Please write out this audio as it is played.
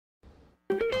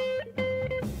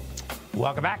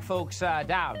Welcome back, folks.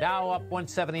 Dow up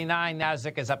 179,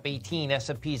 Nasdaq is up 18,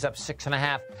 S&P's up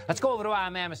 6.5. Let's go over to our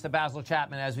man, Mr. Basil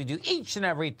Chapman, as we do each and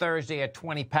every Thursday at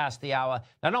 20 past the hour.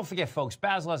 Now, don't forget, folks,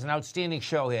 Basil has an outstanding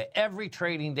show here every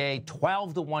trading day,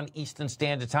 12 to 1 Eastern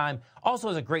Standard Time. Also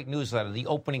has a great newsletter, The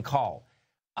Opening Call.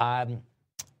 You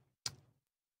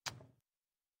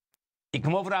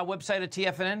come over to our website at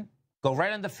TFNN, go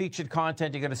right under featured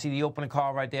content. You're going to see The Opening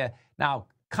Call right there. Now,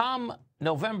 come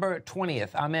November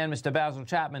 20th, our man, Mr. Basil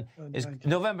Chapman, is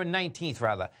November 19th,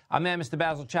 rather. Our man, Mr.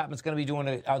 Basil Chapman, is going to be doing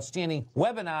an outstanding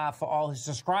webinar for all his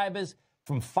subscribers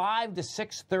from 5 to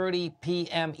 6:30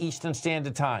 p.m. Eastern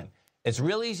Standard Time. It's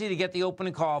real easy to get the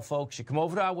opening call, folks. You come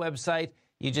over to our website.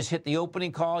 You just hit the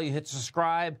opening call. You hit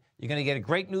subscribe. You're going to get a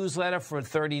great newsletter for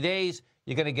 30 days.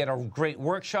 You're going to get a great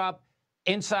workshop.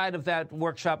 Inside of that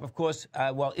workshop, of course,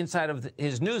 inside of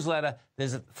his newsletter,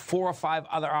 there's 4 or 5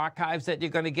 other archives that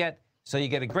you're going to get. So you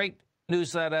get a great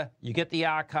newsletter, you get the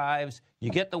archives, you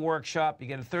get the workshop, you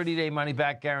get a 30-day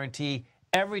money-back guarantee,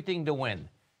 everything to win.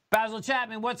 Basil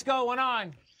Chapman, what's going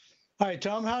on? Hi,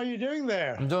 Tom. How are you doing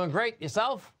there? I'm doing great.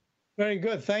 Yourself? Very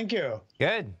good. Thank you.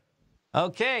 Good.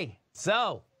 Okay.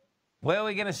 So where are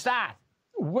we going to start?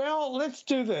 Well, let's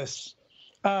do this.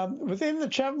 Within the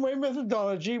Chapman Wave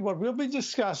methodology, what we'll be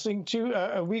discussing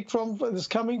a week from this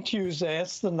coming Tuesday,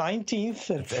 it's the 19th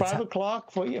at 5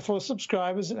 o'clock for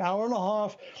subscribers, an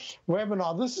hour-and-a-half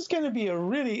webinar. This is going to be a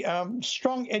really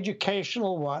strong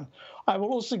educational one. I will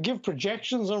also give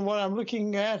projections on what I'm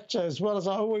looking at, as well as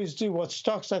I always do, what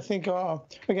stocks I think are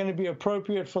going to be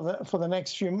appropriate for the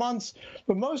next few months.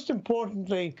 But most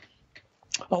importantly,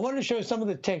 I want to show some of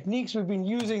the techniques we've been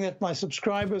using that my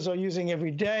subscribers are using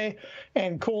every day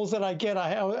and calls that I get. I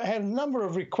had a number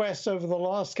of requests over the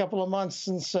last couple of months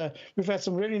since we've had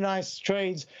some really nice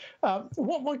trades.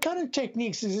 What kind of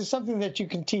techniques? Is this something that you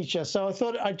can teach us? So I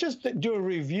thought I'd just do a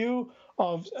review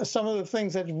of some of the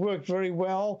things that worked very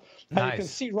well. Nice. And you can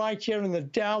see right here in the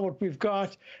Dow what we've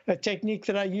got. A technique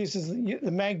that I use is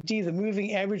the MACD, the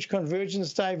moving average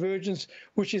convergence divergence,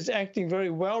 which is acting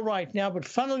very well right now. But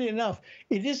funnily enough,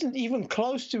 it isn't even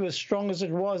close to as strong as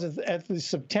it was at the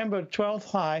September 12th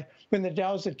high when the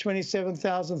Dow was at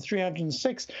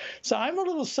 27,306. So I'm a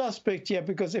little suspect here,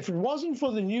 because if it wasn't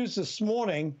for the news this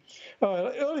morning,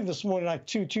 early this morning, like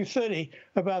 2:30,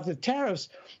 about the tariffs,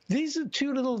 these are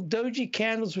 2 little doji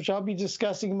candles, which I'll be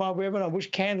discussing in my webinar,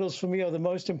 which candles for me are the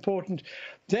most important.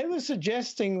 They were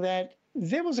suggesting that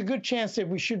there was a good chance that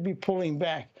we should be pulling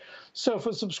back. So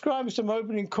for subscribers to my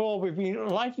opening call, we've been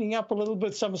lightening up a little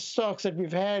bit. Some stocks that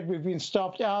we've been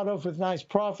stopped out of with nice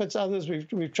profits. Others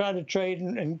we've tried to trade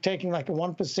and taking like a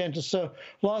 1% or so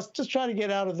loss. Just try to get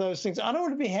out of those things. I don't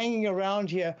want to be hanging around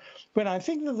here when I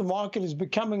think that the market is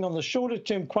becoming, on the shorter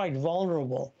term, quite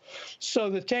vulnerable. So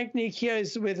the technique here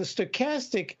is where the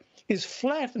stochastic is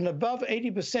flat and above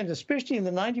 80%, especially in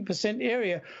the 90%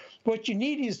 area. What you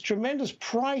need is tremendous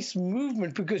price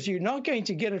movement, because you're not going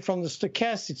to get it from the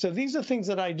stochastic. So these are things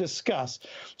that I discuss.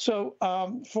 So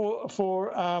for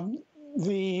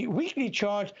the weekly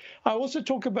chart, I also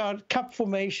talk about cup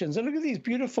formations. And look at these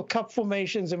beautiful cup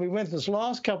formations. And this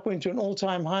last cup went to an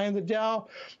all-time high in the Dow,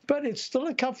 but it's still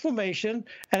a cup formation.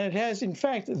 And it has, in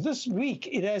fact, this week,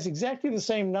 it has exactly the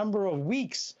same number of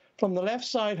weeks from the left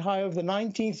side high of the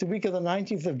 19th, the week of the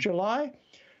 19th of July,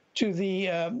 to the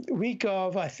week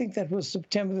of, I think that was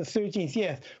September the 13th,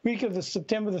 yeah, week of the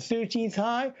September the 13th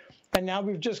high. And now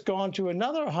we've just gone to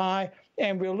another high,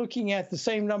 and we're looking at the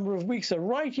same number of weeks. So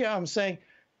right here, I'm saying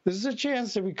this is a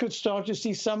chance that we could start to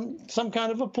see some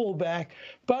kind of a pullback.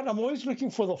 But I'm always looking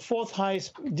for the 4th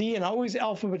highest D, and I always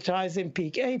alphabetize them: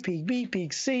 peak A, peak B,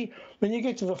 peak C. When you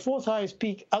get to the 4th highest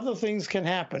peak, other things can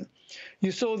happen.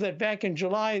 You saw that back in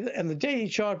July, and the daily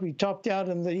chart, we topped out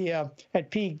in the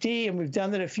at peak D, and we've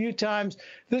done that a few times.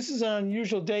 This is an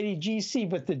unusual daily GC,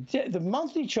 but the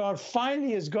monthly chart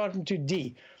finally has gotten to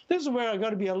D. This is where I've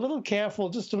got to be a little careful,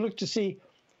 just to look to see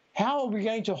how are we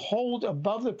going to hold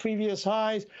above the previous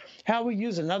highs. How we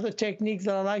use another technique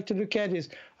that I like to look at is,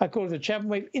 I call it the Chapman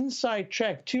Wave inside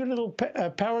track, 2 little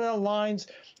parallel lines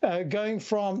going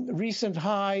from recent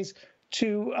highs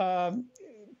to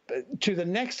the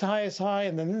next highest high,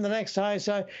 and then the next highest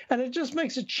high, and it just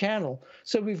makes a channel.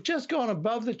 So we've just gone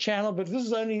above the channel, but this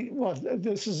is only,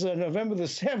 this is November the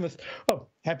 7th. Oh,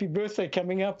 happy birthday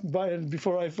coming up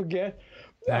before I forget.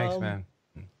 Thanks, man.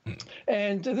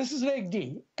 And this is leg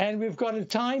D, and we've got a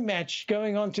time match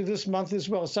going on to this month as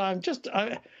well. So I'm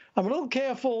a little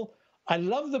careful. I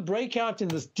love the breakout in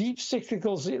this deep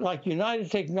cyclicals like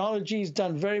United Technologies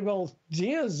done very well.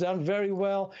 Deere's done very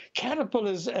well.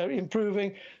 Caterpillar's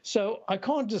improving. So I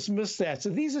can't dismiss that. So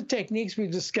these are techniques we're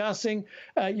discussing.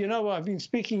 You know, I've been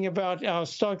speaking about our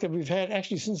stock that we've had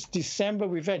actually since December.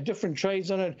 We've had different trades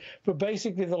on it. But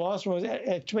basically, the last one was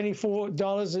at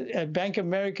 $24 at Bank of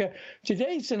America.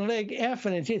 Today it's in leg F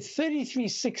and it hit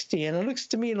 33.60. And it looks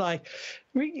to me like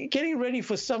we're getting ready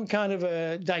for some kind of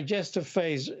a digestive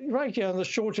phase right here on the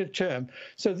shorter term.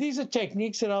 So these are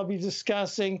techniques that I'll be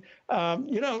discussing.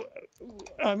 You know,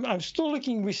 I'm still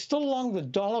looking, we're still long the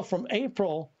dollar from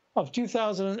April of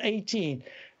 2018.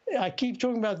 I keep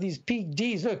talking about these peak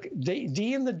Ds. Look,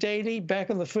 D in the daily back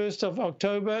on the 1st of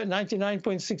October,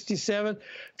 99.67,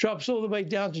 drops all the way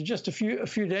down to just a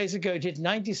few days ago. It hit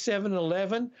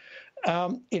 97.11.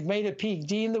 It made a peak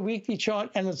D in the weekly chart,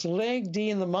 and it's leg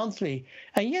D in the monthly.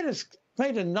 And yet it's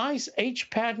made a nice H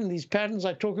pattern. These patterns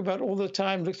I talk about all the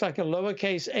time. Looks like a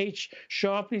lowercase h,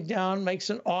 sharply down, makes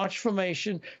an arch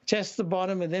formation, tests the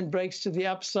bottom, and then breaks to the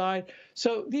upside.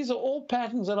 So these are all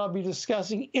patterns that I'll be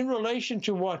discussing in relation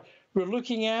to what we're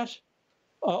looking at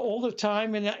all the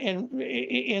time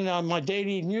in my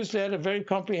daily newsletter, very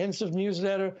comprehensive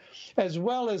newsletter, as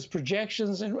well as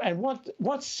projections and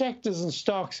what sectors and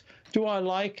stocks do I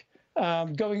like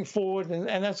going forward,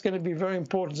 and that's going to be very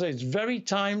important. So it's very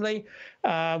timely.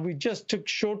 We just took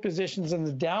short positions in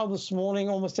the Dow this morning,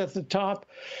 almost at the top.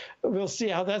 We'll see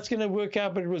how that's going to work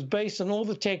out, but it was based on all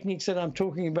the techniques that I'm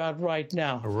talking about right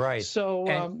now. Right. So,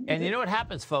 and you know what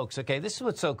happens, folks? Okay, this is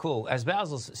what's so cool. As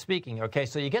Basil's speaking, okay,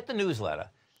 so you get the newsletter.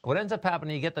 What ends up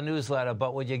happening, you get the newsletter,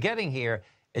 but what you're getting here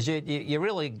is you're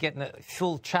really getting a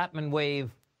full Chapman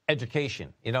Wave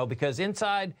education, you know, because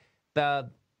inside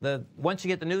once you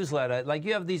get the newsletter, like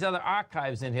you have these other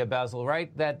archives in here, Basil,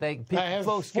 right? That I have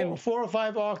folks four or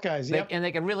five archives, yep. And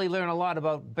they can really learn a lot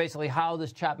about basically how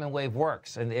this Chapman Wave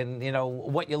works and you know,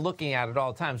 what you're looking at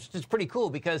all times. It's pretty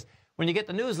cool because when you get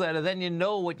the newsletter, then you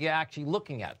know what you're actually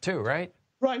looking at too, right?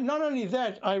 Right. Not only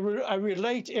that, I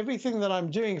relate everything that I'm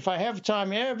doing. If I have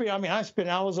time, I spend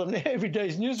hours on every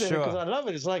day's newsletter because I love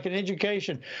it. It's like an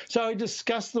education. So I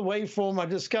discuss the waveform. I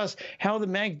discuss how the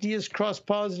MACD is cross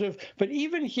positive. But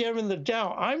even here in the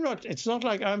Dow, it's not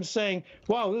like I'm saying,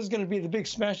 wow, this is going to be the big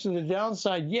smash to the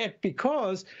downside yet,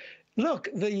 because look,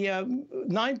 the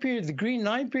the green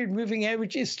 9-period moving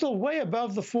average is still way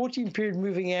above the 14-period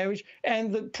moving average,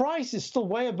 and the price is still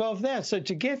way above that. So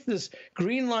to get this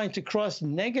green line to cross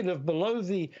negative below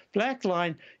the black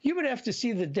line, you would have to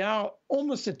see the Dow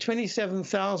almost at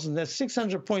 27,000. That's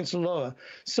 600 points lower.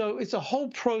 So it's a whole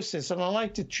process, and I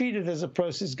like to treat it as a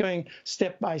process going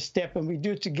step by step, and we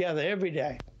do it together every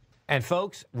day. And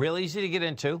folks, real easy to get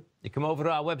into. You come over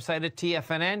to our website at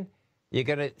TFNN. You're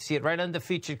going to see it right under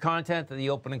featured content, the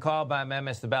opening call by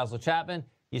Mr. Basil Chapman.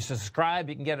 You subscribe.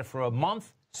 You can get it for a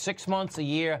month, 6 months, a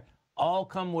year. All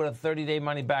come with a 30-day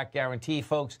money-back guarantee,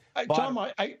 folks. Tom,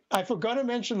 I forgot to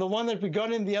mention the one that we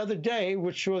got in the other day,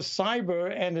 which was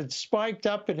cyber, and it spiked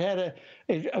up. It had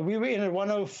we were in at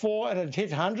 104, and it hit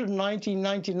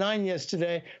 119.99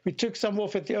 yesterday. We took some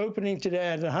off at the opening today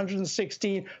at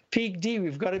 116. Peak D,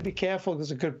 we've got to be careful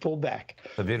because it could pull back.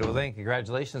 It's a beautiful thing.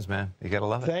 Congratulations, man. You got to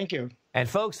love it. Thank you. And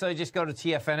folks, so just go to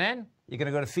TFNN. You're going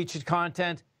to go to featured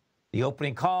content, the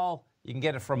opening call. You can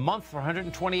get it for a month for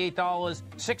 $128,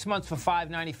 6 months for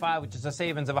 $595, which is a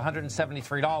savings of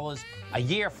 $173. A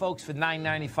year, folks, for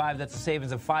 $995. That's a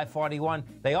savings of $541.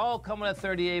 They all come with a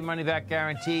 30-day money-back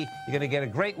guarantee. You're going to get a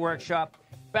great workshop.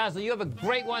 Basil, you have a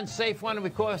great one, safe one, and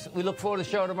of course, we look forward to the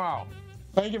show tomorrow.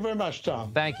 Thank you very much,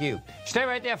 Tom. Thank you. Stay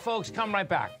right there, folks. Come right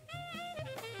back.